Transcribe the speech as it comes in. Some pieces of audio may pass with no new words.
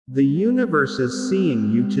The universe is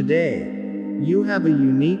seeing you today. You have a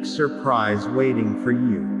unique surprise waiting for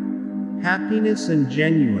you. Happiness and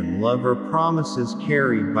genuine love are promises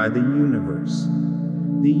carried by the universe.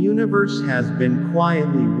 The universe has been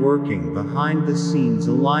quietly working behind the scenes,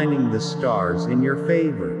 aligning the stars in your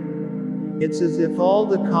favor. It's as if all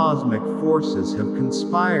the cosmic forces have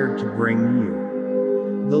conspired to bring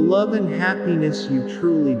you the love and happiness you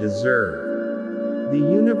truly deserve. The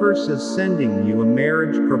universe is sending you a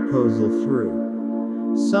marriage proposal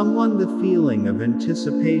through someone, the feeling of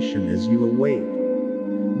anticipation as you await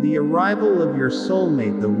the arrival of your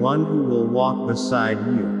soulmate, the one who will walk beside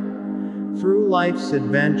you through life's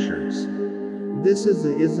adventures. This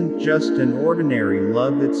isn't just an ordinary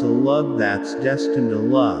love, it's a love that's destined to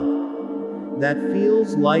love, that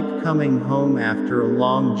feels like coming home after a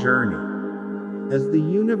long journey. As the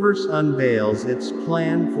universe unveils its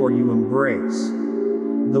plan for you, embrace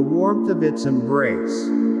the warmth of its embrace.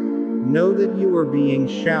 Know that you are being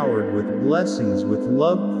showered with blessings, with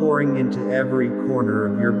love pouring into every corner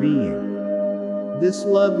of your being. This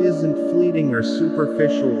love isn't fleeting or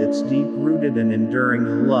superficial, it's deep-rooted and enduring,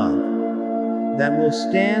 a love that will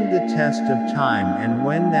stand the test of time. And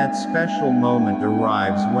when that special moment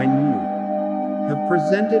arrives, when you have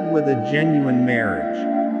presented with a genuine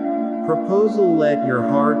marriage proposal, let your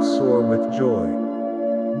heart soar with joy.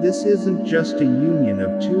 This isn't just a union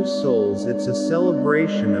of two souls, it's a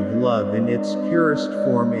celebration of love in its purest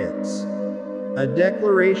form. It's a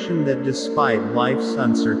declaration that despite life's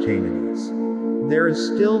uncertainties, there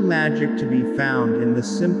is still magic to be found in the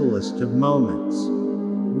simplest of moments.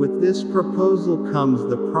 With this proposal comes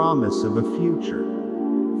the promise of a future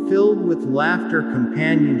filled with laughter,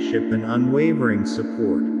 companionship, and unwavering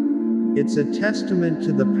support. It's a testament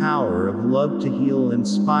to the power of love to heal,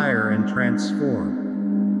 inspire, and transform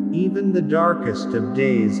even the darkest of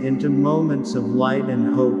days into moments of light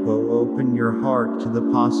and hope. Open your heart to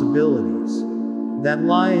the possibilities that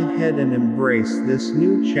lie ahead and embrace this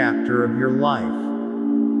new chapter of your life.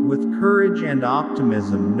 With courage and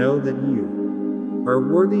optimism, know that you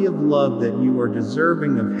are worthy of love, that you are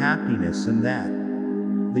deserving of happiness, and that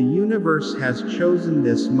the universe has chosen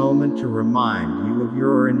this moment to remind you of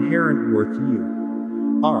your inherent worth.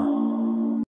 You are